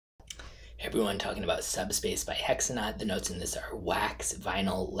Everyone talking about Subspace by Hexennacht. The notes in this are wax,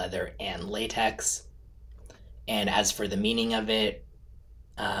 vinyl, leather, and latex. And as for the meaning of it,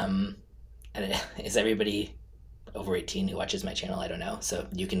 um, is everybody over 18 who watches my channel? I don't know. So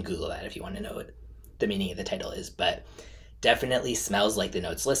you can Google that if you want to know what the meaning of the title is. But definitely smells like the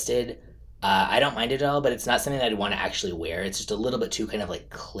notes listed. I don't mind it at all, but it's not something that I'd want to actually wear. It's just a little bit too kind of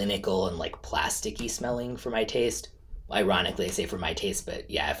like clinical and like plasticky smelling for my taste. Ironically, I say for my taste,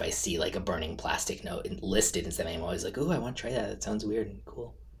 but yeah, if I see like a burning plastic note listed in something, I'm always like, ooh, I want to try that. That sounds weird and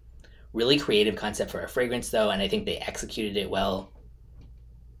cool. Really creative concept for a fragrance, though, and I think they executed it well.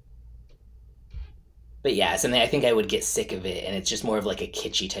 But yeah, something I think I would get sick of it, and it's just more of like a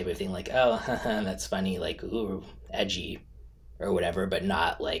kitschy type of thing, like, oh, that's funny, like, ooh, edgy, or whatever, but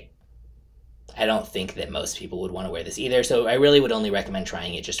not like, I don't think that most people would want to wear this either. So I really would only recommend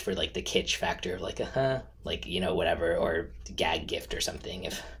trying it just for like the kitsch factor of like, like, you know, whatever, or gag gift or something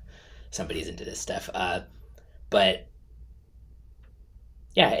if somebody's into this stuff. But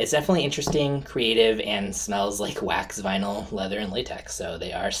yeah, it's definitely interesting, creative, and smells like wax, vinyl, leather, and latex. So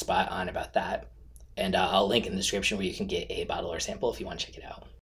they are spot on about that. And I'll link in the description where you can get a bottle or sample if you want to check it out.